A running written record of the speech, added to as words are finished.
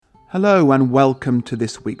Hello and welcome to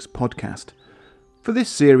this week's podcast. For this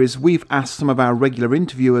series, we've asked some of our regular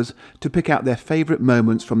interviewers to pick out their favourite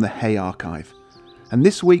moments from the Hay archive. And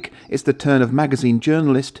this week, it's the turn of magazine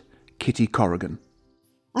journalist Kitty Corrigan.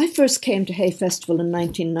 I first came to Hay Festival in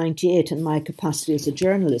 1998 in my capacity as a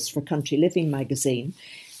journalist for Country Living magazine,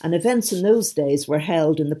 and events in those days were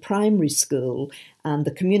held in the primary school and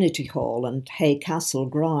the community hall and Hay Castle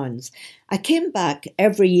grounds. I came back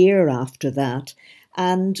every year after that,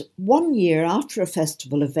 and 1 year after a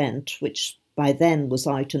festival event, which by then was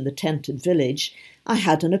out in the tented village, I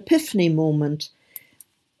had an epiphany moment.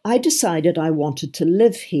 I decided I wanted to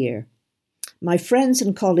live here. My friends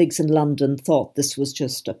and colleagues in London thought this was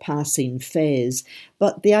just a passing phase,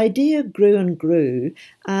 but the idea grew and grew,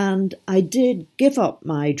 and I did give up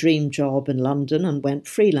my dream job in London and went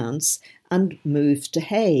freelance and moved to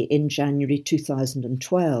Hay in January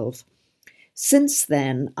 2012. Since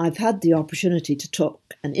then, I've had the opportunity to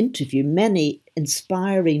talk and interview many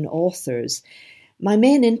inspiring authors. My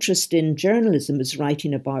main interest in journalism is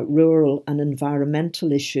writing about rural and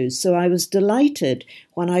environmental issues, so I was delighted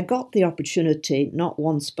when I got the opportunity, not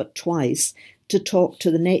once but twice, to talk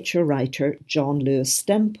to the nature writer John Lewis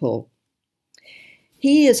Stempel.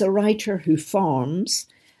 He is a writer who farms,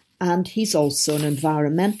 and he's also an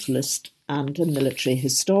environmentalist and a military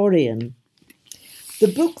historian. The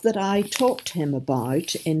book that I talked to him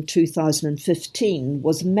about in 2015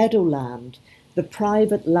 was Meadowland, The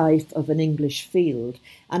Private Life of an English Field,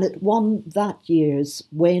 and it won that year's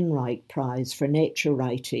Wainwright Prize for nature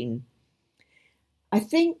writing. I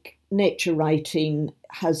think nature writing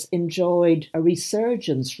has enjoyed a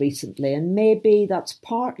resurgence recently, and maybe that's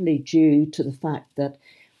partly due to the fact that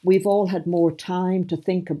we've all had more time to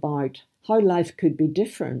think about how life could be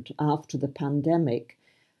different after the pandemic,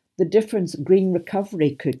 the difference green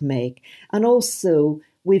recovery could make, and also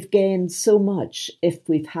we've gained so much if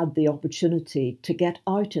we've had the opportunity to get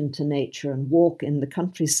out into nature and walk in the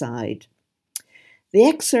countryside. The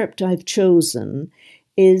excerpt I've chosen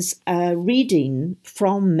is a reading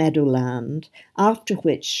from Meadowland, after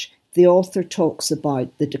which the author talks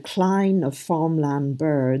about the decline of farmland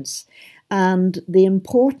birds and the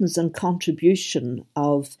importance and contribution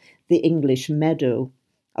of the English meadow.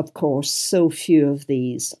 Of course, so few of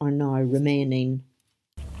these are now remaining.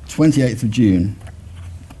 28th of June.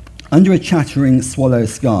 Under a chattering swallow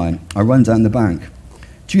sky, I run down the bank.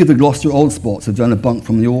 Two of the Gloucester old spots have done a bunk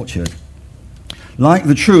from the orchard. Like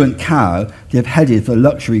the truant cow, they have headed for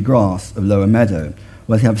luxury grass of Lower Meadow,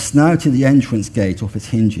 where they have snouted the entrance gate off its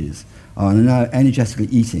hinges, and are now energetically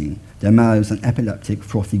eating, their mouths an epileptic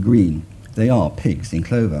frothy green. They are pigs in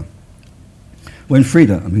clover. When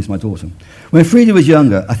Frida, who's my daughter, when Frida was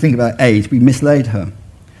younger, I think about 8, we mislaid her.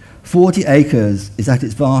 40 acres is at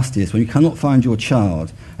its vastest when you cannot find your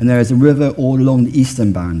child, and there is a river all along the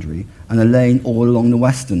eastern boundary and a lane all along the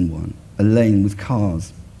western one, a lane with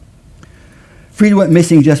cars. Frida went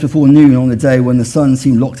missing just before noon on the day when the sun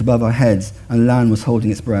seemed locked above our heads and land was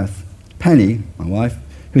holding its breath. Penny, my wife,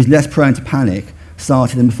 who is less prone to panic,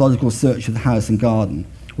 started a methodical search of the house and garden,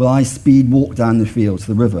 while I speed walked down the field to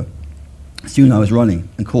the river. Soon I was running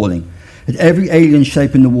and calling. At every alien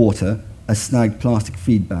shape in the water, a snagged plastic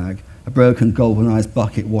feed bag, a broken galvanized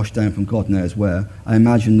bucket washed down from God knows where, I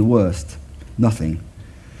imagined the worst. Nothing.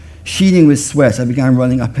 Sheening with sweat, I began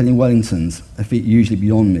running uphill in Wellingtons, a feat usually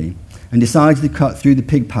beyond me, and decided to cut through the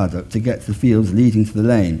pig paddock to get to the fields leading to the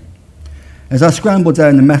lane. As I scrambled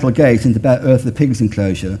down the metal gate into bare earth of the pigs'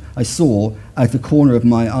 enclosure, I saw, out of the corner of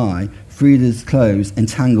my eye, Frida's clothes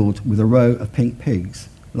entangled with a row of pink pigs,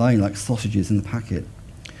 lying like sausages in the packet.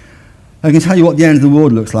 I can tell you what the end of the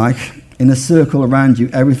world looks like. In a circle around you,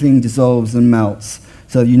 everything dissolves and melts,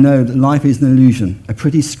 so you know that life is an illusion, a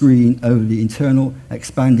pretty screen over the internal,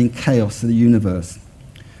 expanding chaos of the universe.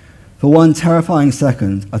 For one terrifying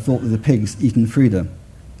second, I thought that the pigs eaten Frida.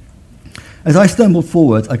 As I stumbled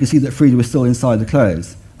forward, I could see that Frida was still inside the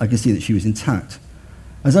clothes. I could see that she was intact.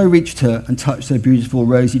 As I reached her and touched her beautiful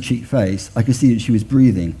rosy-cheeked face, I could see that she was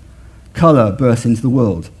breathing. Colour burst into the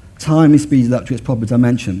world. Time is speeded up to its proper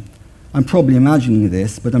dimension. I'm probably imagining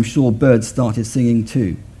this, but I'm sure birds started singing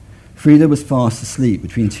too. Frida was fast asleep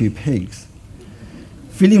between two pigs.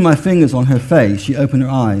 Feeling my fingers on her face, she opened her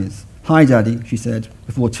eyes. "Hi, Daddy," she said,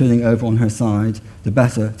 before turning over on her side, the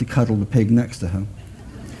better to cuddle the pig next to her.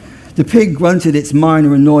 The pig grunted its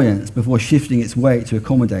minor annoyance before shifting its weight to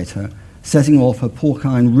accommodate her, setting off her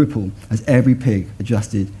porcine ripple as every pig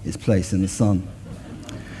adjusted its place in the sun.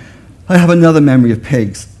 I have another memory of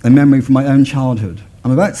pigs, a memory from my own childhood.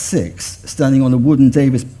 I'm about 6, standing on a wooden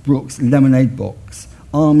Davis Brooks lemonade box,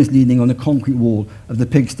 arms leaning on the concrete wall of the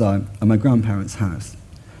pigsty at my grandparents' house.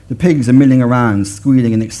 The pigs are milling around,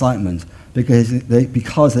 squealing in excitement because they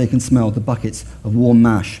can smell the buckets of warm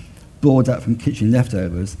mash boiled out from kitchen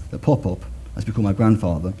leftovers that Pop-Up, as we call my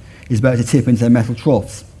grandfather, is about to tip into their metal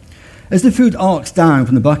troughs. As the food arcs down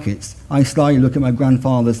from the buckets, I slyly look at my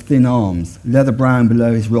grandfather's thin arms, leather brown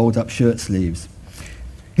below his rolled-up shirt sleeves.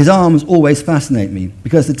 His arms always fascinate me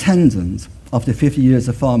because the tendons, after 50 years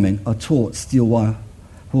of farming, are taut steel wire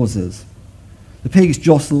hawsers. The pigs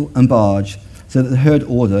jostle and barge so that the herd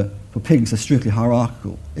order, for pigs are strictly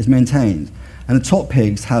hierarchical, is maintained, and the top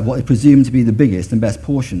pigs have what they presume to be the biggest and best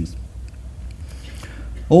portions.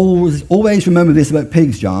 Always remember this about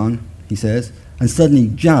pigs, John, he says, and suddenly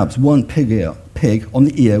jabs one pig on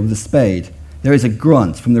the ear with a spade. There is a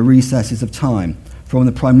grunt from the recesses of time, from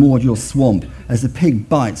the primordial swamp, as the pig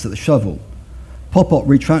bites at the shovel. Pop-Up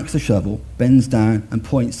retracts the shovel, bends down and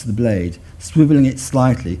points to the blade, swiveling it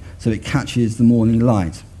slightly so it catches the morning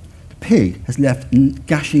light. The pig has left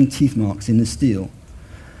gashing teeth marks in the steel.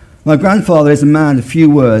 My grandfather is a man of few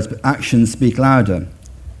words, but actions speak louder.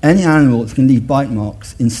 Any animal that can leave bite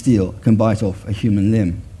marks in steel can bite off a human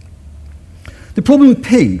limb. The problem with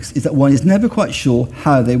pigs is that one is never quite sure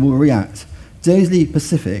how they will react, dazedly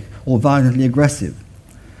pacific or violently aggressive.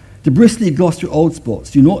 The bristly Gloucester old spots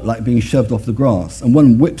do not like being shoved off the grass, and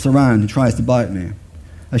one whips around and tries to bite me.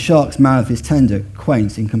 A shark's mouth is tender,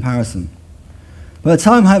 quaint in comparison. By the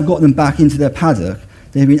time I have got them back into their paddock,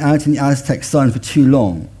 they have been out in the Aztec sun for too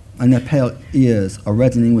long, and their pale ears are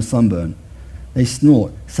reddening with sunburn. They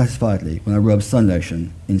snort satisfiedly when I rub sun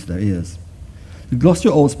lotion into their ears. The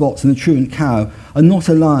Gloucester old spots and the truant cow are not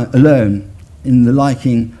alone in the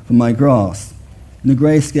liking for my grass. In the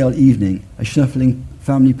grey-scaled evening, a shuffling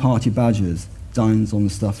family party badgers dines on the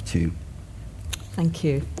stuff too. Thank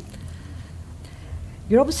you.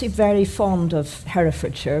 You're obviously very fond of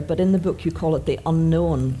Herefordshire, but in the book you call it the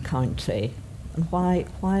unknown county. And why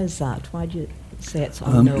is that? Why do you say it's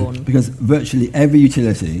unknown? Because virtually every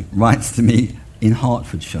utility writes to me in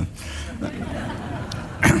Hertfordshire.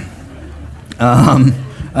 I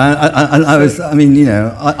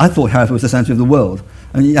thought Hereford was the centre of the world.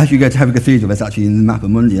 And as you go to Hereford Cathedral, that's actually in the map of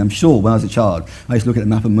Mundi. I'm sure when I was a child, I used to look at the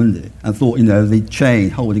map of Mundi and thought, the chain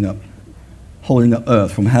holding up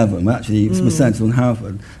Earth from heaven actually was centred on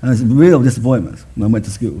Hereford. And it was a real disappointment when I went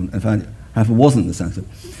to school and found Hereford wasn't the centre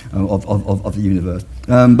of the universe.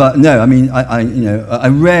 But no, I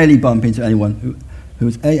rarely bump into anyone who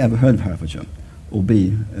has A, ever heard of Herefordshire, or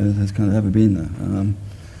B, has kind of ever been there.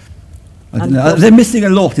 I don't know. They're missing a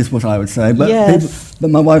lot, is what I would say. But, yes.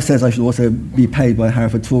 But my wife says I should also be paid by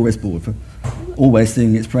Hereford Tourist Board for always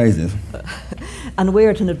singing its praises. And we're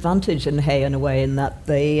at an advantage in Hay in a way, in that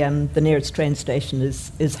the nearest train station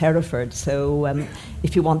is Hereford. So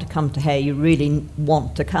if you want to come to Hay, you really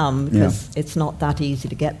want to come, because it's not that easy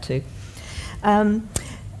to get to. Now,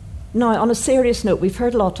 on a serious note, we've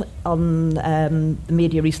heard a lot on the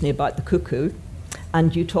media recently about the cuckoo.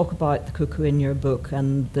 And you talk about the cuckoo in your book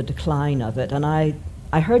and the decline of it. And I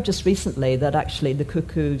heard just recently that actually the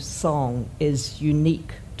cuckoo song is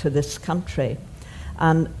unique to this country.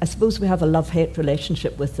 And I suppose we have a love-hate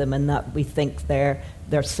relationship with them, in that we think they're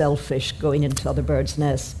selfish, going into other birds'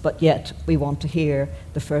 nests, but yet we want to hear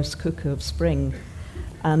the first cuckoo of spring.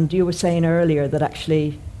 And you were saying earlier that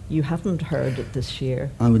actually you haven't heard it this year.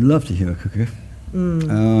 I would love to hear a cuckoo.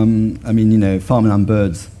 Farmland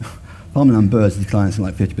birds... Farmland birds declined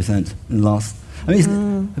something like 50% in the last. 50%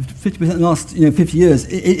 in the last 50 years.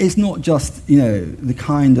 It's not just the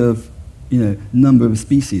kind of number of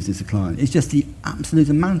species that's declined. It's just the absolute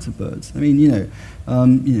amount of birds.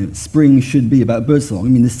 Spring should be about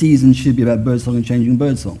birdsong. The season should be about birdsong and changing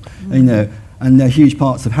birdsong. And there are huge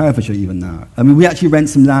parts of Herefordshire even now. We actually rent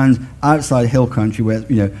some land outside hill country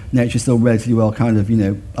where nature's still relatively well kind of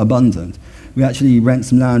abundant. We actually rent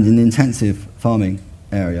some land in the intensive farming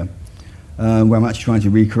area. Where I'm actually trying to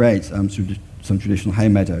recreate some traditional hay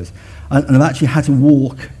meadows. And I've actually had to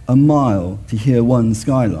walk a mile to hear one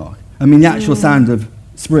skylark. The actual sound of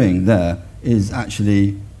spring there is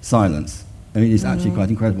actually silence. It's actually quite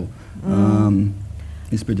incredible.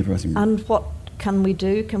 It's pretty depressing. And what can we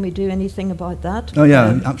do? Can we do anything about that? Oh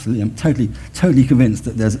yeah, absolutely. I'm totally convinced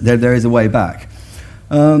that there is a way back.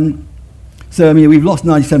 So we've lost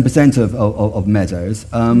 97% of meadows.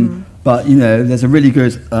 But there's a really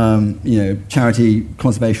good charity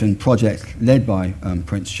conservation project led by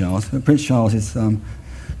Prince Charles. Prince Charles is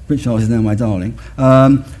now my darling,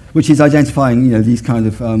 which is identifying these kind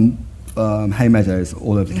of hay meadows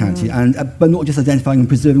all over the county, but not just identifying and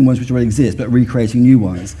preserving ones which already exist, but recreating new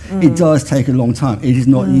ones. It does take a long time. It is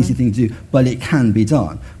not an easy thing to do, but it can be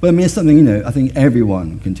done. But it's something I think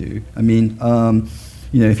everyone can do.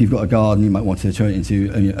 if you've got a garden, you might want to turn it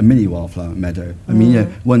into a mini wildflower meadow. I mean,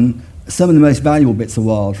 when some of the most valuable bits of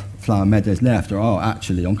wildflower meadows left are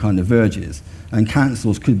actually on kind of verges, and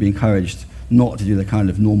councils could be encouraged not to do the kind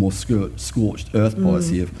of normal scorched earth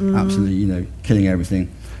policy of absolutely, killing everything,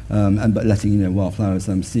 but letting wildflowers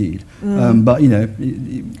seed. But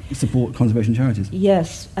support conservation charities.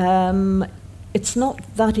 Yes. It's not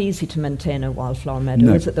that easy to maintain a wildflower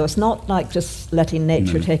meadow, is it? Though it's not like just letting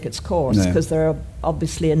nature take its course, because there are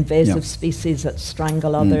obviously invasive species that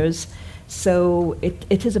strangle others. So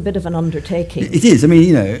it is a bit of an undertaking. It is. I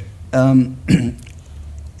mean,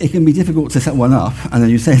 it can be difficult to set one up, and then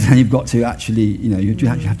you say then you've got to actually, you do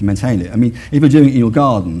actually have to maintain it. I mean, if you're doing it in your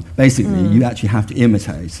garden, basically you actually have to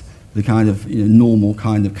imitate the kind of normal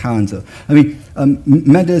kind of calendar. I mean,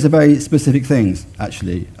 meadows are very specific things,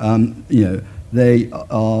 actually. They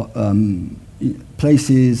are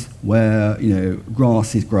places where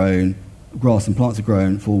grass and plants are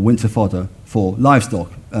grown for winter fodder for livestock.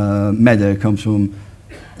 Meadow comes from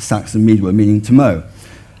Saxon meadwood, meaning to mow,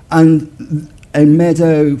 and a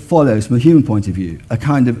meadow follows, from a human point of view, a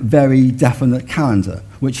kind of very definite calendar,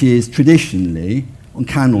 which is traditionally on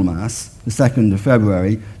Candlemas, the 2nd of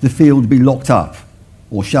February, the field will be locked up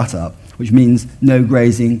or shut up, which means no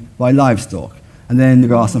grazing by livestock. And then the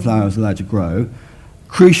grass and flowers are allowed to grow.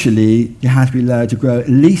 Crucially, you have to be allowed to grow at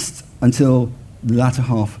least until the latter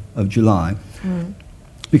half of July.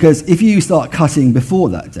 Because if you start cutting before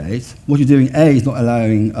that date, what you're doing, A, is not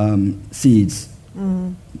allowing seeds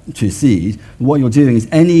to seed. But what you're doing is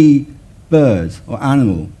any bird or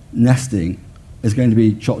animal nesting is going to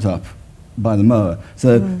be chopped up by the mower.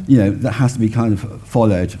 So, that has to be kind of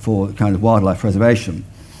followed for kind of wildlife preservation.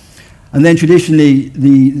 And then traditionally,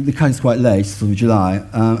 the cut is quite late, sort of July,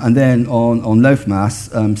 and then on Loafmas,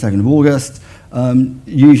 2nd of August,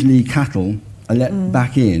 usually cattle are let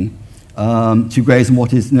back in to graze in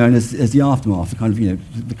what is known as the aftermath, the kind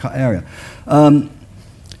of, the cut area.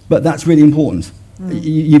 But that's really important.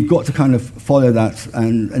 You've got to kind of follow that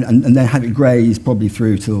and then have it graze probably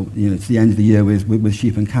through till to the end of the year with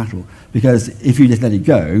sheep and cattle. Because if you just let it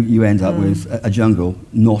go, you end up with a jungle,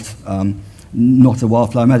 not a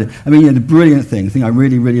wildflower meadow. I mean, the brilliant thing, the thing I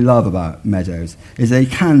really, really love about meadows is they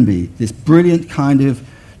can be this brilliant kind of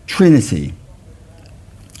trinity.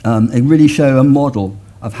 They really show a model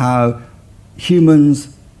of how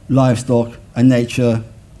humans, livestock, and nature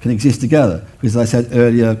can exist together. Because as I said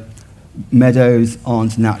earlier, meadows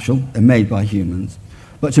aren't natural, they're made by humans.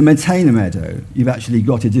 But to maintain a meadow, you've actually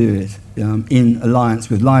got to do it in alliance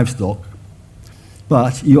with livestock.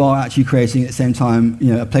 But you are actually creating at the same time,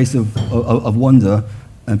 a place of wonder,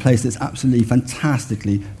 and a place that's absolutely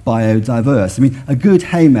fantastically biodiverse. I mean, a good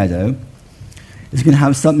hay meadow is going to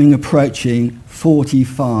have something approaching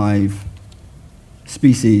 45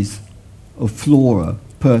 species of flora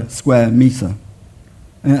per square metre.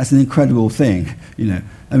 And that's an incredible thing,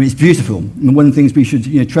 I mean, it's beautiful. And one of the things we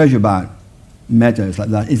should treasure about meadows like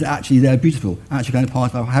that is actually they're beautiful, actually kind of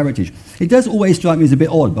part of our heritage. It does always strike me as a bit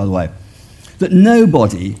odd, by the way, that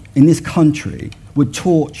nobody in this country would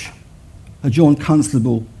torch a John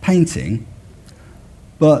Constable painting,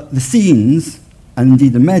 but the scenes, and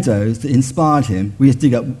indeed the meadows that inspired him, we just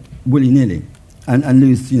dig up willy-nilly and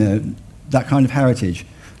lose, that kind of heritage.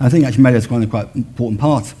 And I think actually meadows are quite an important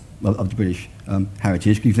part of the British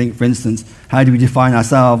heritage. If you think, for instance, how do we define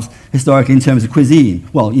ourselves historically in terms of cuisine?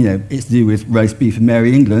 Well, it's to do with roast beef and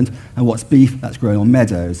Merry England, and what's beef? That's grown on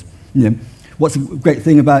meadows. What's the great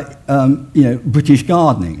thing about British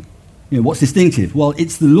gardening? What's distinctive? Well,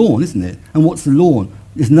 it's the lawn, isn't it? And what's the lawn?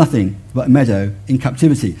 It's nothing but a meadow in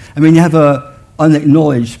captivity. I mean, you have a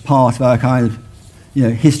unacknowledged part of our kind of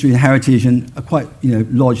history and heritage, and are quite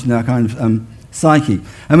lodged in our kind of psyche.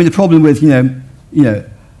 I mean, the problem with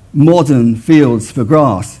modern fields for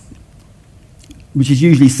grass, which is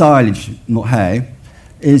usually silage, not hay,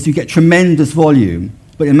 is you get tremendous volume,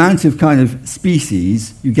 but the amount of kind of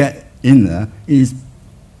species you get in there is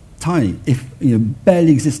tiny, if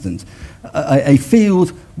barely existent. A field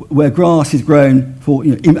where grass is grown for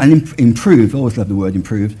and improved, I always love the word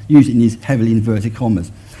improved, usually in these heavily inverted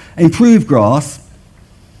commas. Improved grass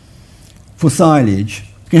for silage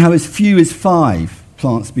can have as few as 5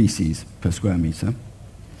 plant species per square metre.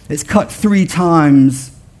 It's cut 3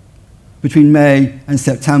 times between May and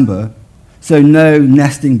September, so no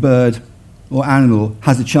nesting bird or animal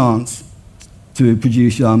has a chance to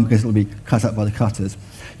produce young because it'll be cut up by the cutters.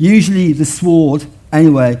 Usually the sward,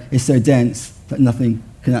 anyway, is so dense that nothing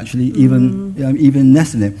can actually even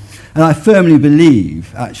nest in it. And I firmly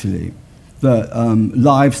believe, actually, that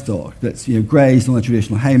livestock that's grazed on a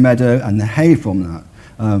traditional hay meadow and the hay from that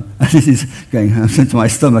This is going into my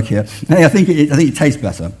stomach here. Hey, I think it tastes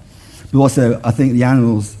better. But also, I think the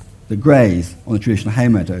animals that graze on the traditional hay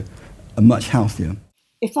meadow are much healthier.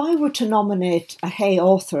 If I were to nominate a hay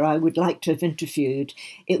author I would like to have interviewed,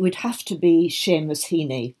 it would have to be Seamus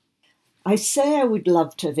Heaney. I say I would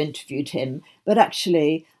love to have interviewed him, but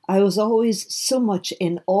actually I was always so much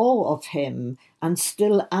in awe of him, and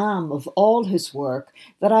still am of all his work,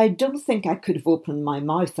 that I don't think I could have opened my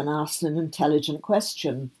mouth and asked an intelligent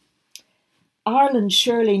question. Ireland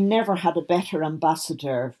surely never had a better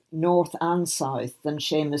ambassador, north and south, than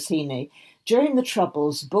Seamus Heaney. During the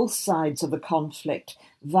Troubles, both sides of the conflict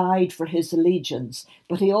vied for his allegiance,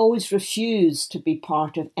 but he always refused to be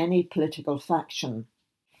part of any political faction.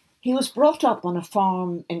 He was brought up on a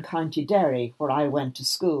farm in County Derry, where I went to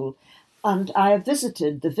school, and I have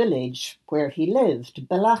visited the village where he lived,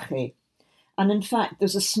 Bellaghy. And in fact,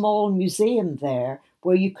 there's a small museum there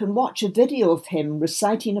where you can watch a video of him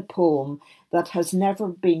reciting a poem that has never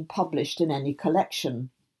been published in any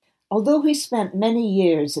collection. Although he spent many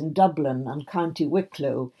years in Dublin and County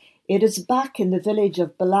Wicklow, it is back in the village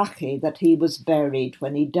of Bellaghy that he was buried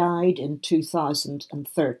when he died in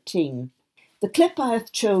 2013. The clip I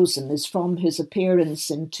have chosen is from his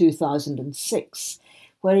appearance in 2006,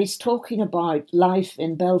 where he's talking about life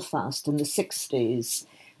in Belfast in the 60s,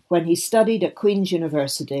 when he studied at Queen's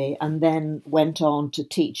University and then went on to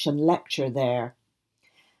teach and lecture there.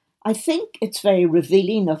 I think it's very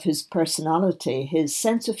revealing of his personality, his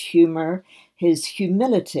sense of humour, his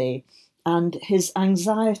humility, and his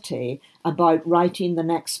anxiety about writing the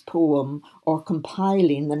next poem or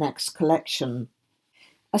compiling the next collection.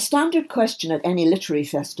 A standard question at any literary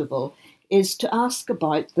festival is to ask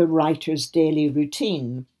about the writer's daily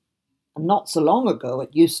routine. And not so long ago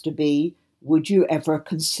it used to be, would you ever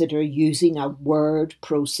consider using a word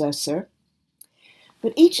processor?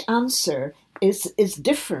 But each answer is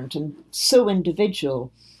different and so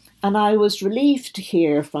individual. And I was relieved to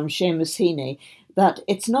hear from Seamus Heaney that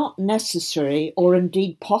it's not necessary or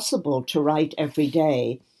indeed possible to write every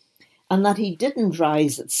day, and that he didn't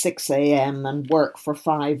rise at 6 a.m. and work for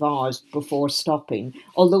 5 hours before stopping,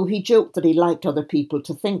 although he joked that he liked other people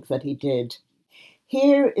to think that he did.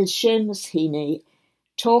 Here is Seamus Heaney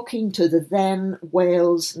talking to the then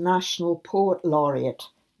Wales National Poet Laureate,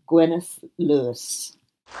 Gwyneth Lewis.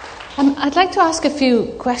 I'd like to ask a few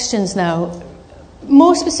questions now,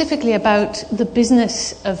 more specifically about the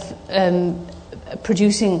business of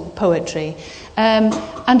producing poetry,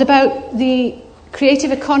 and about the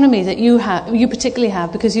creative economy that you particularly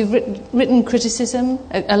have, because you've written criticism,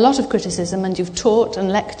 a lot of criticism, and you've taught and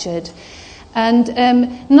lectured, and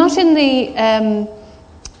not in the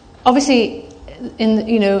obviously in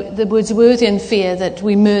the Wordsworthian fear that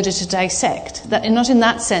we murder to dissect, that not in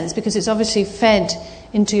that sense, because it's obviously fed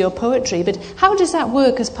into your poetry, but how does that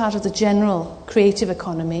work as part of the general creative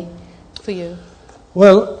economy for you?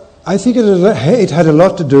 Well, I think it had a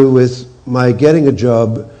lot to do with my getting a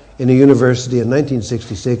job in a university in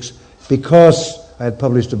 1966 because I had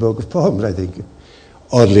published a book of poems, I think,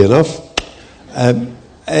 oddly enough.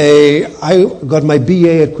 I got my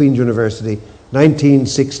BA at Queen's University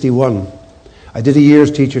 1961. I did a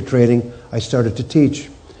year's teacher training. I started to teach.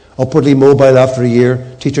 Upwardly mobile after a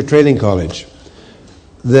year, teacher training college.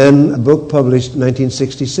 Then a book published in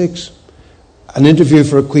 1966. An interview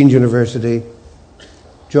for Queen's University,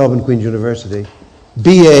 job in Queen's University.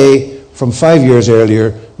 BA from 5 years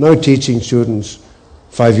earlier, now teaching students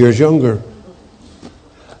 5 years younger.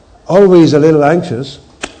 Always a little anxious.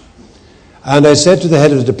 And I said to the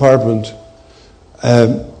head of the department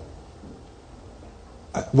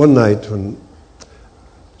one night when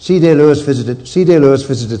C.D. Lewis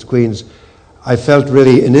visited Queen's, I felt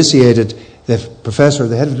really initiated. The professor,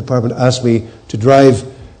 the head of the department, asked me to drive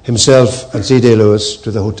himself and C.D. Lewis to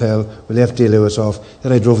the hotel. We left D. Lewis off.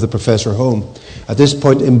 Then I drove the professor home. At this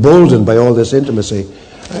point, emboldened by all this intimacy,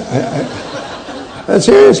 and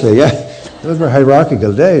seriously, yeah, those were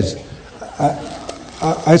hierarchical days.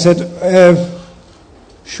 I said,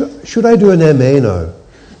 should I do an MA now?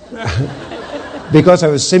 Because I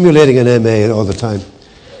was simulating an MA all the time.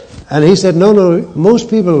 And he said, no, most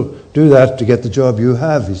people do that to get the job you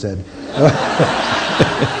have, he said.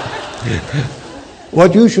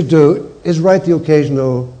 What you should do is write the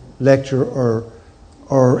occasional lecture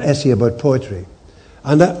or essay about poetry.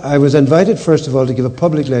 And I was invited, first of all, to give a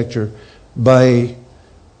public lecture by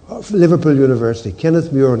Liverpool University,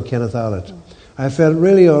 Kenneth Muir and Kenneth Allett. I felt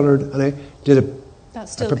really honoured, and I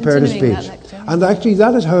prepared a speech. And actually,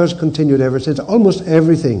 that is how it's continued ever since. Almost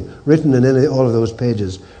everything written in all of those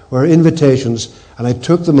pages were invitations, and I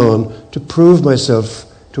took them on to prove myself,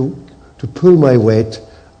 to pull my weight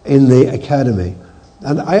in the academy.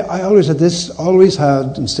 And I always had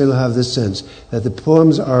and still have this sense that the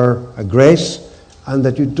poems are a grace and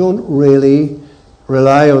that you don't really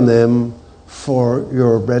rely on them for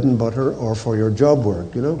your bread and butter or for your job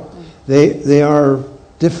work, you know. They are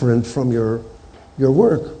different from your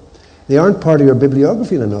work. They aren't part of your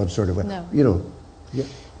bibliography in an odd sort of way. No. You know. Yeah.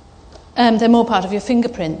 They're more part of your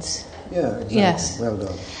fingerprints. Yeah, exactly. Yes. Well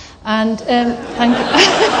done. And thank you.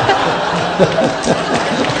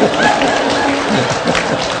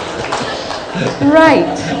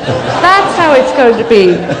 Right. That's how it's going to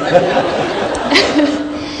be.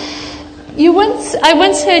 I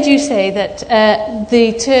once heard you say that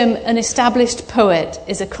the term an established poet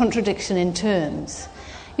is a contradiction in terms.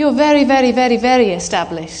 You're very, very, very, very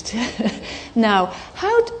established now.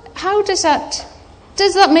 How does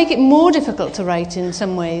that make it more difficult to write in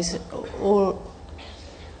some ways, or?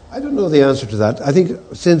 I don't know the answer to that. I think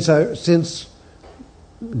since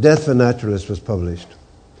Death of a Naturalist was published,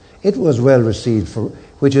 it was well received,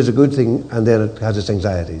 which is a good thing, and then it has its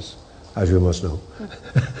anxieties, as you must know.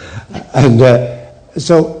 And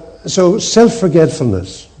so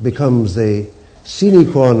self-forgetfulness becomes the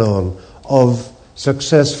sine qua non of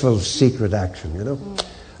successful secret action, you know.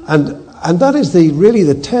 And that is really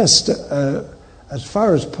the test, as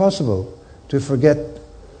far as possible, to forget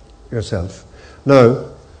yourself. Now,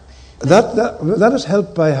 that is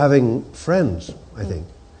helped by having friends, I think.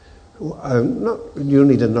 You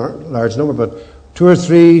need a large number, but 2 or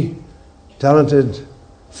 3 talented,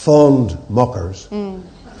 fond mockers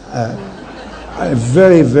are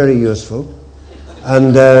very, very useful,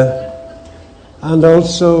 and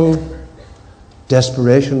also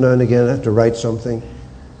desperation now and again. I have to write something.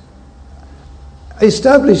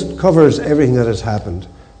 Established covers everything that has happened,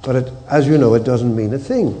 but as you know, it doesn't mean a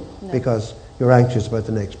thing, because you're anxious about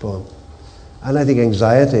the next poem. And I think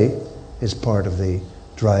anxiety is part of the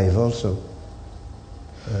drive also.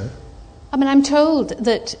 I'm told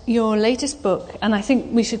that your latest book, and I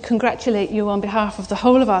think we should congratulate you on behalf of the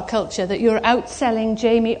whole of our culture, that you're outselling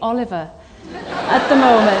Jamie Oliver at the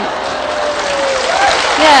moment.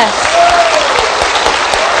 Yes.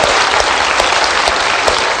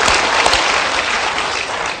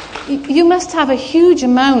 You must have a huge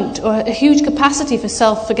amount or a huge capacity for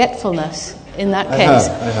self-forgetfulness in that case.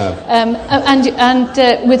 I have.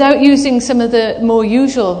 And without using some of the more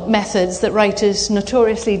usual methods that writers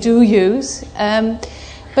notoriously do use.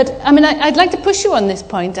 But I'd like to push you on this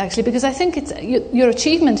point, actually, because I think your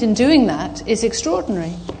achievement in doing that is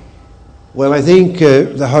extraordinary. Well, I think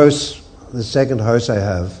the second house I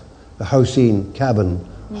have, the housing, cabin,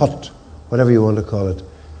 hut, whatever you want to call it,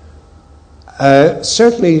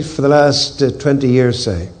 certainly for the last 20 years,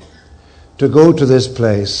 say, to go to this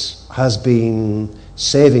place has been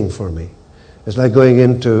saving for me. It's like going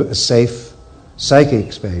into a safe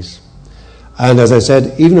psychic space. And as I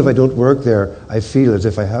said, even if I don't work there, I feel as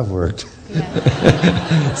if I have worked.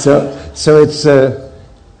 Yeah. so it's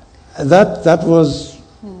that's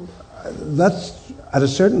at a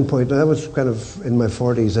certain point. I was kind of in my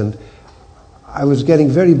 40s, and I was getting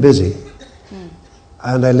very busy.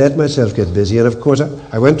 And I let myself get busy. And of course,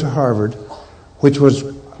 I went to Harvard, which was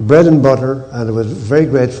bread and butter, and I was very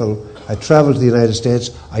grateful. I traveled to the United States.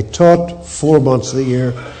 I taught 4 months of the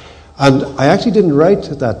year. And I actually didn't write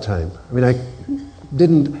at that time.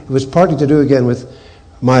 It was partly to do again with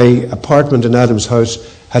my apartment in Adam's house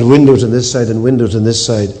had windows on this side and windows on this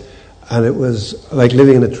side. And it was like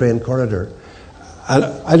living in a train corridor. And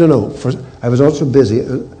I don't know, I was also busy.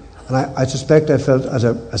 And I suspect I felt as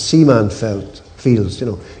a seaman feels, you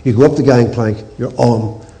know. You go up the gangplank, you're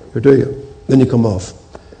on, you're doing it, then you come off.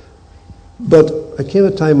 But there came a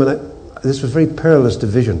time when this was a very perilous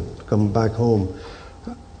division, coming back home.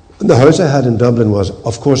 The house I had in Dublin was,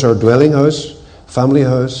 of course, our dwelling house, family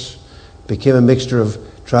house, became a mixture of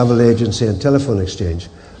travel agency and telephone exchange.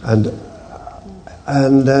 And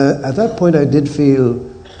at that point I did feel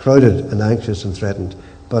crowded and anxious and threatened.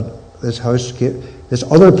 But this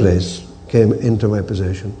other place came into my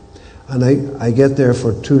possession. And I get there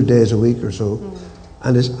for 2 days a week or so,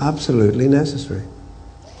 and it's absolutely necessary.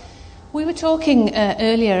 We were talking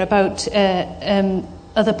earlier about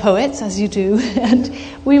other poets, as you do, and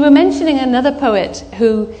we were mentioning another poet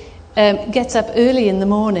who gets up early in the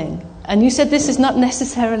morning, and you said this is not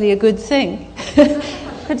necessarily a good thing,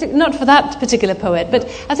 not for that particular poet, but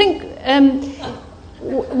I think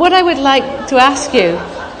what I would like to ask you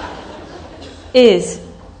is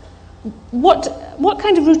what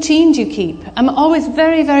kind of routine do you keep? I'm always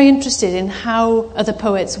very, very interested in how other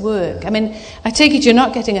poets work. I take it you're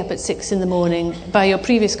not getting up at 6 in the morning by your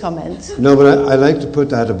previous comments. No, but I like to put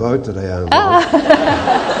that about that I am.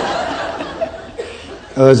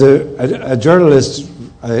 I was a journalist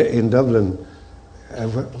in Dublin.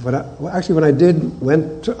 When I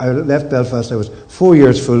left Belfast, I was 4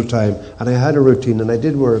 years full time, and I had a routine, and I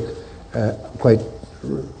did work quite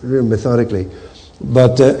methodically.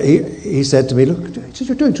 But he said to me, "Look, he said,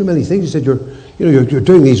 you're doing too many things." He said, "You're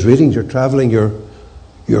doing these readings, you're travelling, you're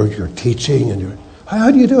teaching, and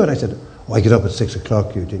how do you do it?" I said, "Oh, I get up at 6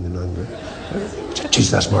 o'clock, Eugene, and I'm."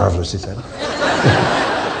 "Geez, that's marvellous," he said.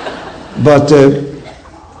 But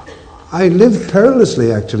I lived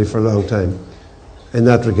perilously, actually, for a long time in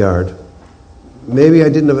that regard. Maybe I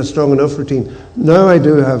didn't have a strong enough routine. Now I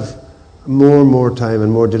do have more and more time,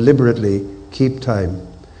 and more deliberately keep time,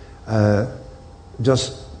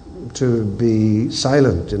 just to be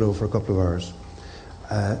silent, for a couple of hours.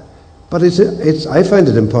 But I find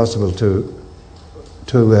it impossible to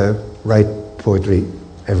write poetry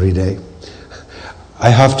every day. I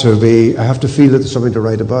have to feel that there's something to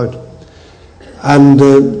write about. And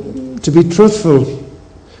to be truthful,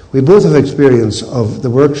 we both have experience of the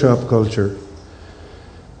workshop culture.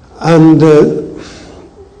 And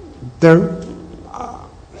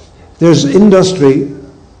there's industry,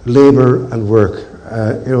 labour and work.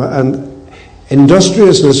 And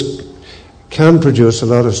industriousness can produce a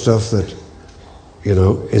lot of stuff that,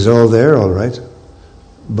 is all there, all right.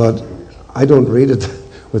 But I don't read it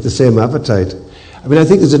with the same appetite. I mean, I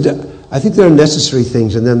think there are necessary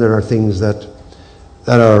things, and then there are things that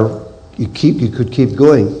are you could keep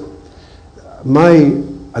going.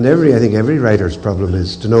 I think every writer's problem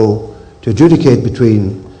is to adjudicate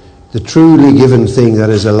between the truly given thing that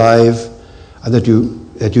is alive, and that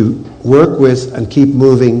you work with and keep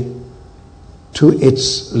moving to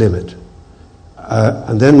its limit,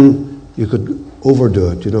 and then you could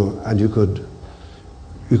overdo it, and you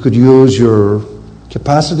could use your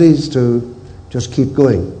capacities to just keep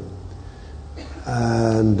going.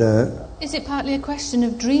 And is it partly a question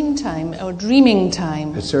of dream time or dreaming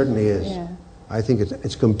time? It certainly is. Yeah. I think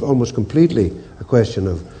it's almost completely a question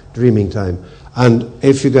of dreaming time. And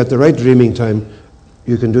if you get the right dreaming time,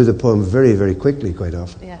 you can do the poem very, very quickly, quite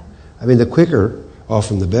often. Yeah. I mean, the quicker,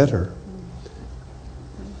 often the better.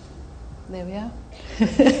 There we are.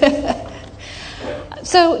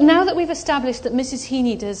 So now that we've established that Mrs.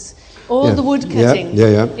 Heaney does all the woodcutting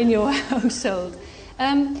in your household,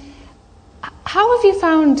 how have you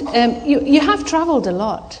found? You have travelled a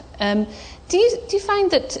lot. Do you find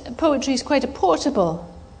that poetry is quite a portable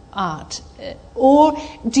art, or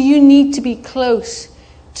do you need to be close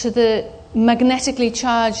to the magnetically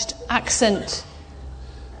charged accent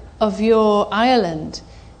of your Ireland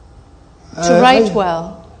to write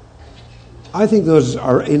well? I think those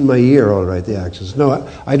are in my ear, all right, the accents. No,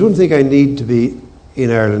 I don't think I need to be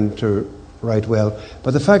in Ireland to write well.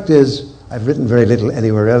 But the fact is, I've written very little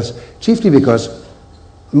anywhere else, chiefly because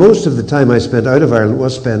most of the time I spent out of Ireland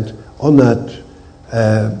was spent on that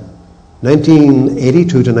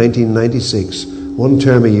 1982 to 1996, one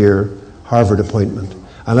term a year Harvard appointment.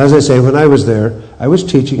 And as I say, when I was there, I was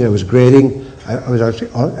teaching, I was grading, I was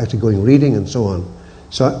actually going reading and so on.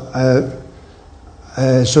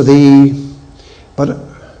 But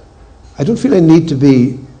I don't feel I need to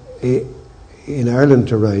be in Ireland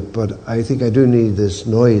to write, but I think I do need this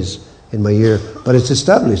noise in my ear. But it's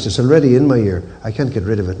established, it's already in my ear. I can't get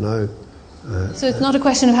rid of it now. So it's not a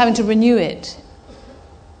question of having to renew it?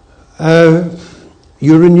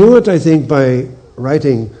 You renew it, I think, by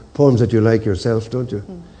writing poems that you like yourself, don't you?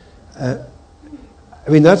 I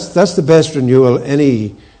mean, that's the best renewal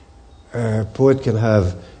any poet can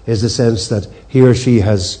have, is the sense that he or she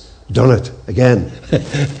has done it again.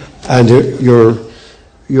 And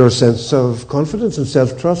your sense of confidence and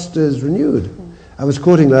self-trust is renewed. I was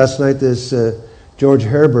quoting last night this George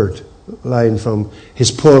Herbert line from his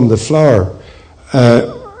poem The Flower,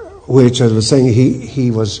 which I was saying he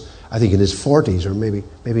was, I think, in his 40s, or maybe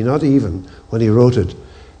not even, when he wrote it.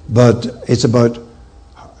 But it's about,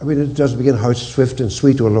 I mean, it does begin, how swift and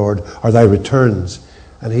sweet, O Lord, are thy returns.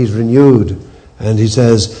 And he's renewed. And he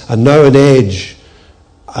says, and now in age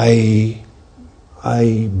I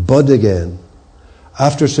bud again.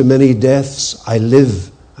 After so many deaths I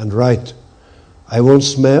live and write. I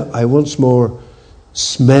once more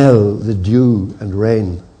smell the dew and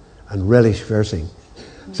rain and relish versing.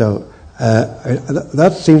 So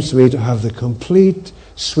that seems to me to have the complete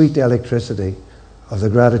sweet electricity of the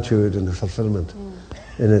gratitude and the fulfillment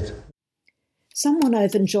in it. Someone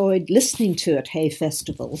I've enjoyed listening to at Hay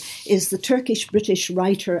Festival is the Turkish-British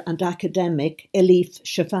writer and academic Elif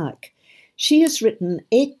Shafak. She has written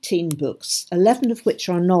 18 books, 11 of which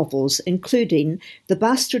are novels, including The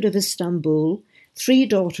Bastard of Istanbul, Three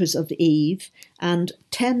Daughters of Eve, and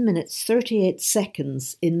 10 minutes 38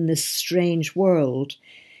 seconds in This Strange World.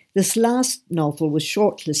 This last novel was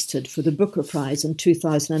shortlisted for the Booker Prize in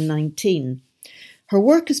 2019. Her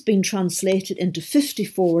work has been translated into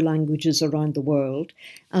 54 languages around the world,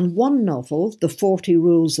 and one novel, The 40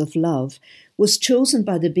 Rules of Love, was chosen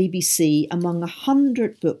by the BBC among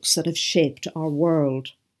 100 books that have shaped our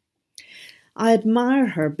world. I admire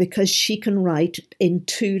her because she can write in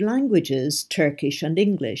two languages, Turkish and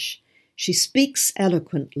English. She speaks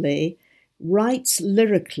eloquently, writes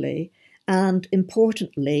lyrically, and,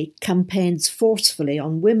 importantly, campaigns forcefully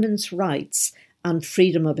on women's rights and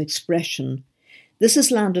freedom of expression. This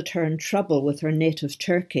has landed her in trouble with her native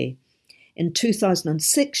Turkey. In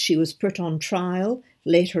 2006, she was put on trial,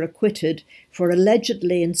 later acquitted, for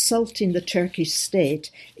allegedly insulting the Turkish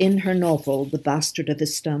state in her novel, The Bastard of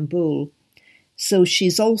Istanbul. So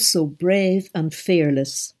she's also brave and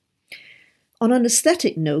fearless. On an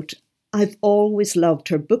aesthetic note, I've always loved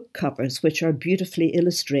her book covers, which are beautifully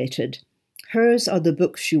illustrated. Hers are the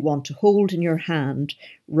books you want to hold in your hand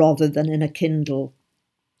rather than in a Kindle.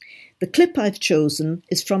 The clip I've chosen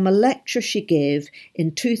is from a lecture she gave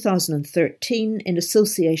in 2013 in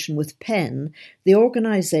association with PEN, the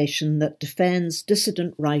organisation that defends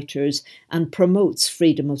dissident writers and promotes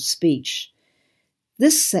freedom of speech.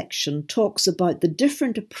 This section talks about the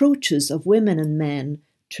different approaches of women and men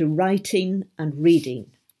to writing and reading.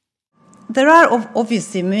 There are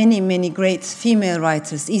obviously many great female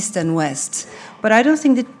writers, East and West, but I don't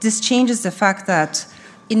think that this changes the fact that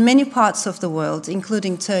in many parts of the world,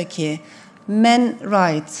 including Turkey, men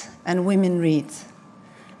write and women read.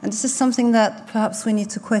 And this is something that perhaps we need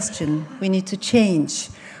to question, we need to change.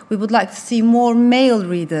 We would like to see more male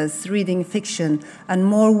readers reading fiction and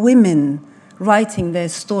more women writing their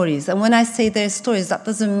stories. And when I say their stories, that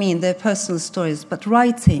doesn't mean their personal stories, but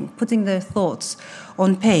writing, putting their thoughts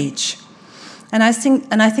on page. And I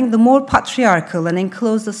think the more patriarchal and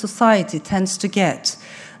enclosed a society tends to get,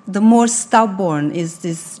 the more stubborn is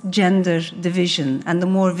this gender division and the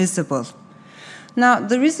more visible. Now,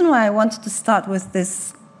 the reason why I wanted to start with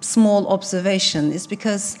this small observation is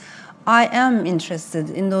because I am interested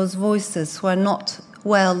in those voices who are not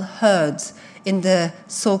well heard in the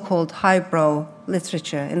so-called highbrow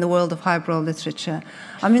literature, in the world of highbrow literature.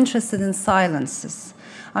 I'm interested in silences.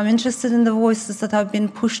 I'm interested in the voices that have been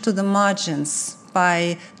pushed to the margins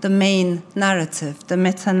by the main narrative, the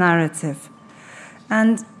meta-narrative.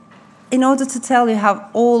 And in order to tell you how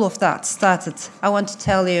all of that started, I want to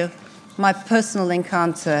tell you my personal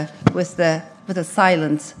encounter with a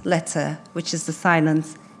silent letter, which is the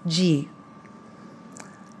silent G.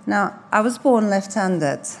 Now, I was born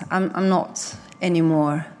left-handed. I'm not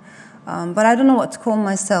anymore. But I don't know what to call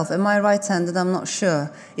myself. Am I right-handed? I'm not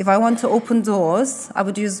sure. If I want to open doors, I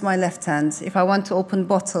would use my left hand. If I want to open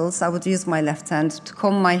bottles, I would use my left hand. To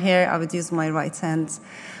comb my hair, I would use my right hand.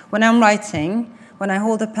 When I'm writing, when I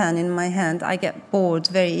hold a pen in my hand, I get bored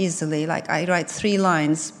very easily. Like I write 3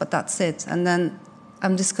 lines, but that's it. And then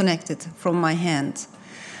I'm disconnected from my hand.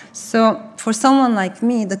 So for someone like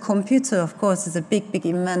me, the computer, of course, is a big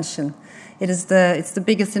invention. It's the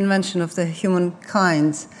biggest invention of the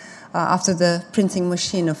humankind. After the printing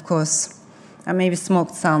machine, of course, and maybe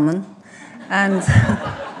smoked salmon, and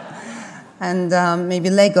maybe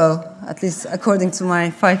Lego, at least according to my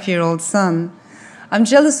 5-year-old son. I'm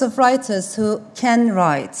jealous of writers who can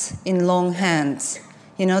write in long hands.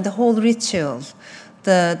 You know, the whole ritual,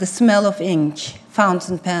 the smell of ink,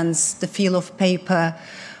 fountain pens, the feel of paper.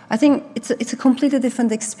 I think it's a completely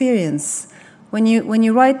different experience. When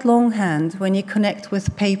you write longhand, when you connect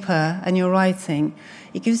with paper and you're writing,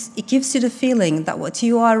 it gives you the feeling that what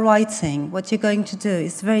you are writing, what you're going to do,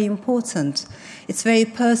 is very important. It's very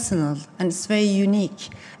personal and it's very unique,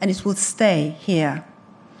 and it will stay here.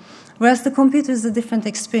 Whereas the computer is a different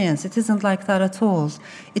experience. It isn't like that at all.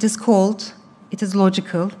 It is cold, it is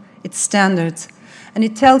logical, it's standard, and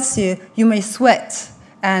it tells you you may sweat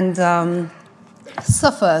and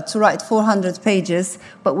suffer to write 400 pages,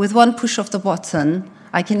 but with one push of the button,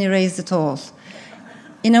 I can erase it all.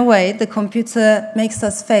 In a way, the computer makes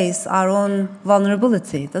us face our own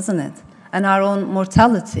vulnerability, doesn't it? And our own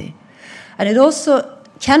mortality. And it also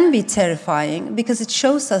can be terrifying because it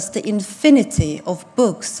shows us the infinity of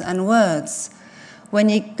books and words. When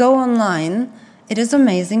you go online, it is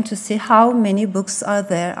amazing to see how many books are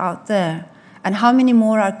there out there and how many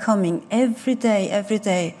more are coming every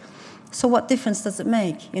day. So what difference does it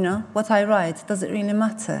make, you know? What I write, does it really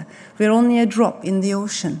matter? We're only a drop in the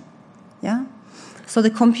ocean, yeah? So the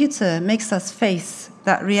computer makes us face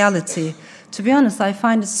that reality. To be honest, I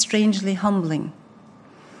find it strangely humbling.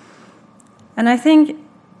 And I think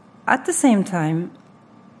at the same time,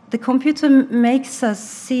 the computer makes us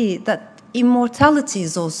see that immortality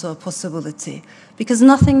is also a possibility, because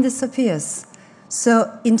nothing disappears.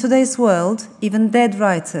 So in today's world, even dead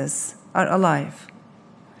writers are alive.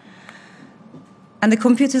 And the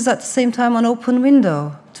computer is at the same time an open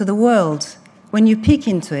window to the world. When you peek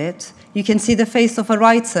into it, you can see the face of a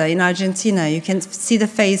writer in Argentina, you can see the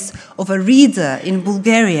face of a reader in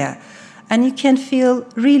Bulgaria, and you can feel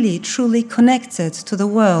really, truly connected to the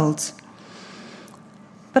world.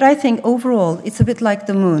 But I think overall, it's a bit like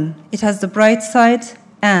the moon. It has the bright side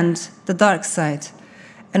and the dark side.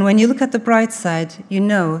 And when you look at the bright side, you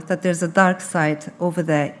know that there's a dark side over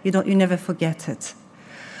there. You never forget it.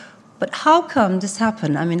 But how come this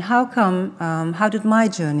happened? I mean, how did my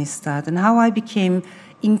journey start, and how I became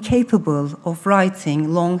incapable of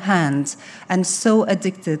writing longhand and so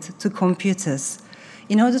addicted to computers?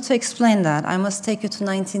 In order to explain that, I must take you to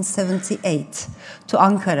 1978, to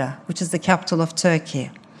Ankara, which is the capital of Turkey.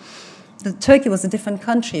 Turkey was a different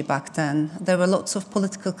country back then. There were lots of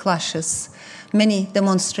political clashes, many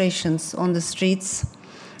demonstrations on the streets,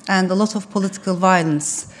 and a lot of political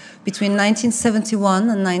violence. Between 1971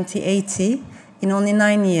 and 1980, in only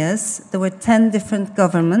 9 years, there were 10 different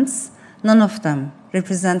governments, none of them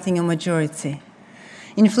representing a majority.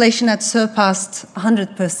 Inflation had surpassed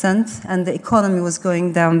 100%, and the economy was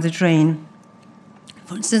going down the drain.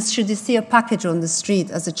 For instance, should you see a package on the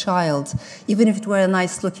street as a child, even if it were a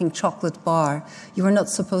nice-looking chocolate bar, you were not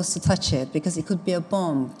supposed to touch it because it could be a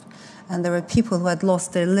bomb. And there were people who had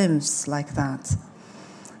lost their limbs like that.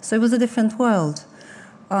 So it was a different world.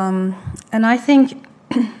 And I think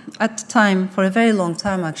at the time, for a very long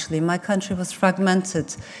time actually, my country was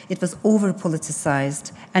fragmented. It was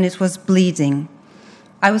over-politicized, and it was bleeding.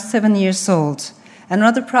 I was 7 years old, and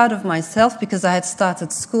rather proud of myself because I had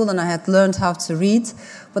started school and I had learned how to read,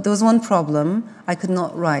 but there was one problem: I could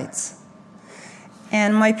not write.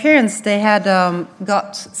 And my parents, they had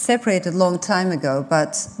got separated a long time ago,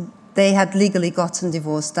 but they had legally gotten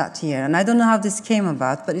divorced that year. And I don't know how this came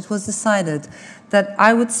about, but it was decided that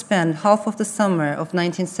I would spend half of the summer of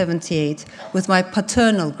 1978 with my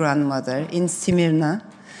paternal grandmother in Smyrna,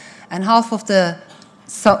 and half of the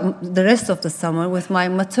rest of the summer with my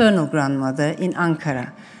maternal grandmother in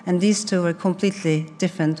Ankara. And these two were completely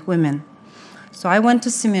different women. So I went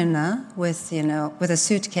to Smyrna with a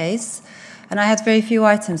suitcase, and I had very few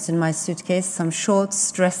items in my suitcase: some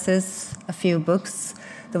shorts, dresses, a few books.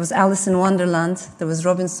 There was Alice in Wonderland, there was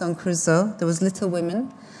Robinson Crusoe, there was Little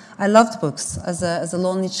Women. I loved books. As a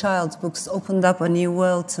lonely child, books opened up a new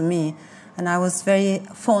world to me, and I was very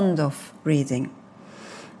fond of reading.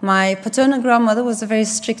 My paternal grandmother was a very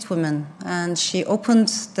strict woman, and she opened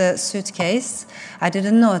the suitcase. I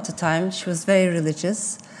didn't know at the time. She was very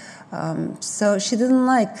religious. So she didn't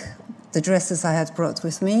like the dresses I had brought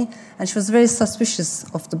with me, and she was very suspicious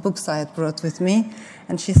of the books I had brought with me.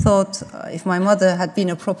 And she thought if my mother had been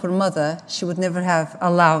a proper mother, she would never have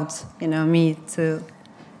allowed me to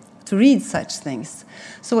read such things.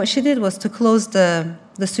 So what she did was to close the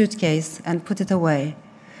suitcase and put it away.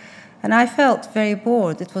 And I felt very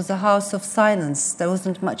bored. It was a house of silence. There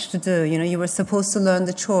wasn't much to do. You were supposed to learn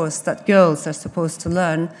the chores that girls are supposed to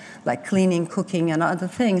learn, like cleaning, cooking, and other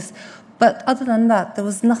things. But other than that, there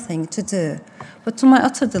was nothing to do. But to my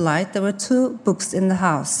utter delight, there were 2 books in the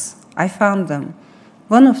house. I found them.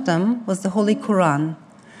 One of them was the Holy Quran.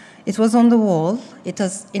 It was on the wall. It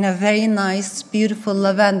was in a very nice, beautiful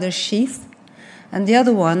lavender sheath. And the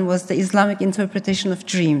other one was the Islamic interpretation of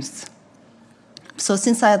dreams. So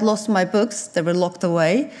since I had lost my books, they were locked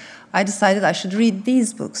away, I decided I should read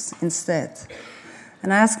these books instead.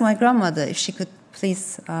 And I asked my grandmother if she could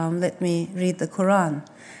please let me read the Quran.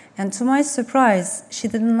 And to my surprise, she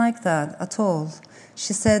didn't like that at all.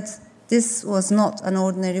 She said this was not an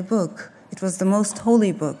ordinary book. It was the most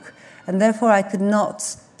holy book, and therefore I could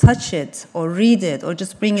not touch it or read it or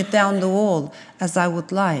just bring it down the wall as I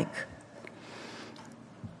would like.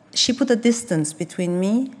 She put a distance between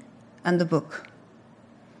me and the book.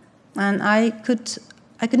 And I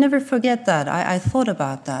could never forget that. I thought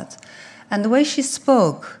about that. And the way she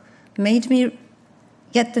spoke made me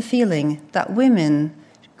get the feeling that women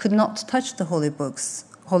could not touch the holy book,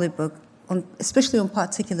 especially on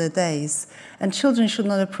particular days. And children should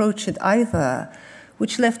not approach it either,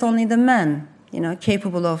 which left only the men,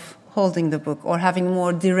 capable of holding the book or having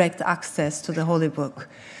more direct access to the holy book.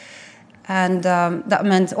 And that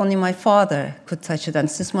meant only my father could touch it. And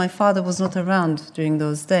since my father was not around during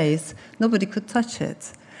those days, nobody could touch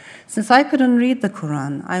it. Since I couldn't read the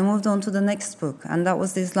Quran, I moved on to the next book, and that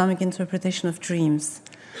was the Islamic interpretation of dreams.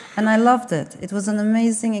 And I loved it. It was an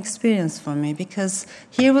amazing experience for me because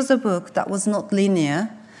here was a book that was not linear.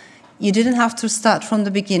 You didn't have to start from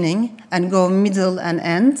the beginning and go middle and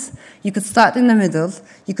end. You could start in the middle.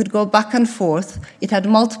 You could go back and forth. It had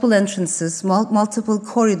multiple entrances, multiple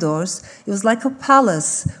corridors. It was like a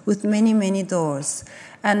palace with many, many doors.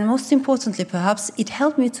 And most importantly, perhaps, it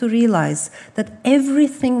helped me to realize that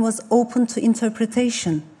everything was open to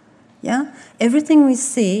interpretation. Yeah? Everything we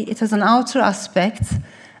see, it has an outer aspect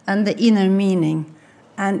and the inner meaning.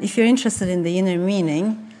 And if you're interested in the inner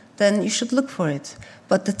meaning, then you should look for it.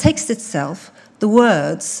 But the text itself, the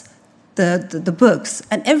words, the books,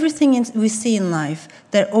 and everything we see in life,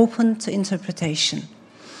 they're open to interpretation.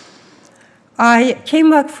 I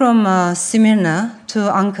came back from Smyrna to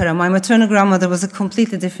Ankara. My maternal grandmother was a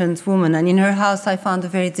completely different woman, and in her house I found a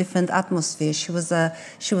very different atmosphere. She was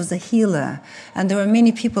a healer, and there were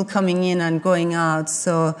many people coming in and going out.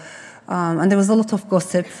 And there was a lot of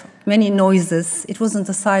gossip, many noises. It wasn't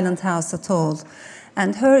a silent house at all.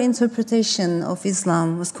 And her interpretation of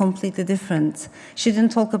Islam was completely different. She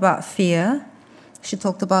didn't talk about fear, she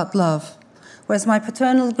talked about love. Whereas my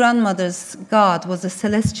paternal grandmother's God was a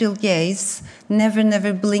celestial gaze,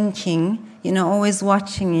 never blinking, always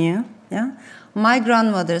watching you. Yeah? My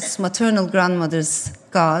maternal grandmother's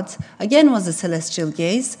God, again, was a celestial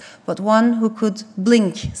gaze, but one who could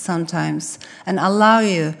blink sometimes and allow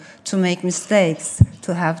you to make mistakes,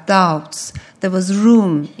 to have doubts. There was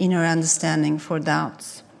room in her understanding for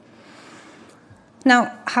doubts.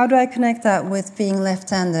 Now, how do I connect that with being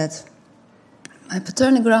left-handed? My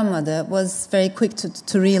paternal grandmother was very quick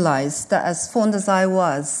to realize that as fond as I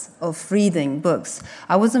was of reading books,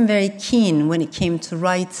 I wasn't very keen when it came to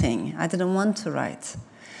writing. I didn't want to write.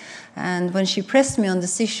 And when she pressed me on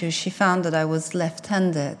this issue, she found that I was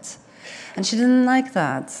left-handed. And she didn't like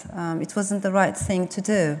that. It wasn't the right thing to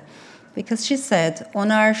do. Because she said,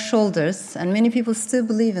 on our shoulders, and many people still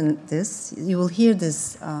believe in this, you will hear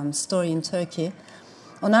this story in Turkey,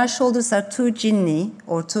 on our shoulders are two jinni,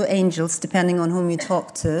 or two angels, depending on whom you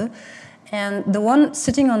talk to. And the one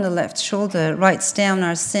sitting on the left shoulder writes down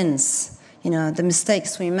our sins, the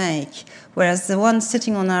mistakes we make. Whereas the one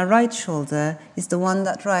sitting on our right shoulder is the one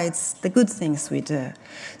that writes the good things we do.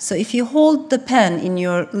 So if you hold the pen in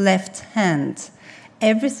your left hand,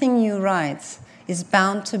 everything you write is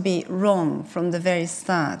bound to be wrong from the very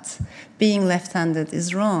start. Being left-handed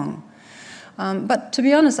is wrong. But to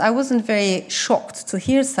be honest, I wasn't very shocked to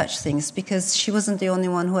hear such things because she wasn't the only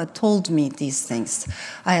one who had told me these things.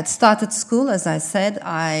 I had started school, as I said.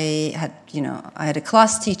 I had a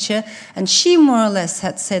class teacher, and she more or less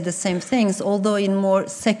had said the same things, although in more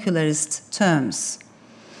secularist terms.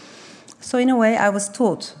 So in a way, I was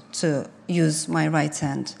taught to use my right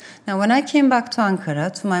hand. Now, when I came back to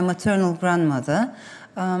Ankara, to my maternal grandmother,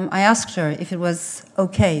 I asked her if it was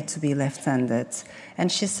okay to be left-handed.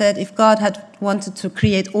 And she said if God had wanted to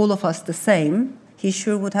create all of us the same, he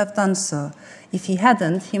sure would have done so. If he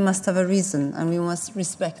hadn't, he must have a reason, and we must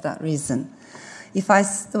respect that reason.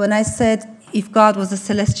 When I said if God was a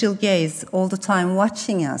celestial gaze all the time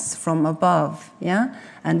watching us from above,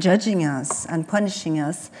 and judging us and punishing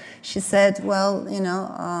us, she said, well,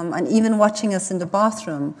 and even watching us in the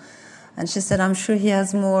bathroom. And she said, I'm sure he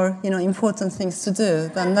has more, important things to do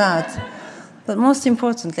than that. But most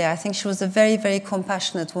importantly, I think she was a very, very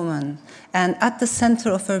compassionate woman. And at the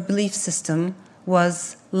center of her belief system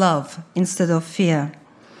was love instead of fear.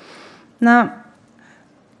 Now,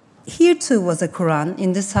 here too was a Quran,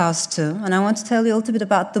 in this house too. And I want to tell you a little bit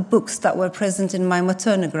about the books that were present in my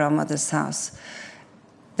maternal grandmother's house.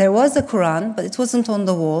 There was a Quran, but it wasn't on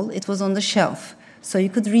the wall, it was on the shelf. So you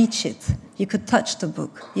could reach it, you could touch the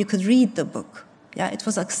book, you could read the book. It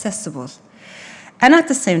was accessible. And at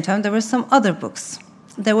the same time, there were some other books.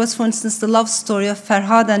 There was, for instance, the love story of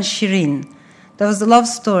Farhad and Shirin. There was the love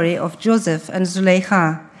story of Joseph and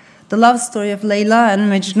Zulaykha, the love story of Layla and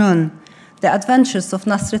Majnun, the adventures of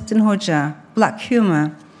Nasreddin Hoja, black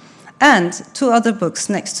humor, and two other books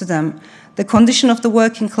next to them, The Condition of the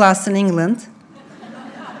Working Class in England,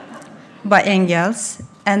 by Engels,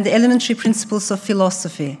 and The Elementary Principles of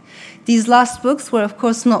Philosophy. These last books were, of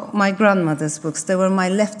course, not my grandmother's books. They were my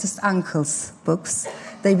leftist uncle's books.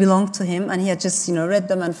 They belonged to him, and he had just, read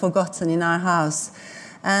them and forgotten in our house.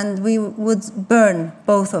 And we would burn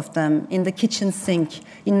both of them in the kitchen sink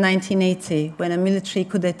in 1980 when a military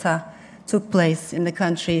coup d'etat took place in the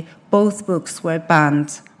country. Both books were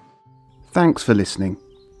banned. Thanks for listening.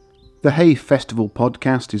 The Hay Festival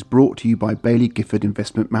podcast is brought to you by Baillie Gifford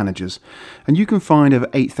Investment Managers, and you can find over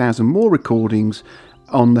 8,000 more recordings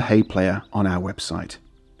on the Hay Player on our website.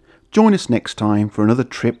 Join us next time for another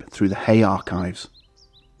trip through the Hay archives.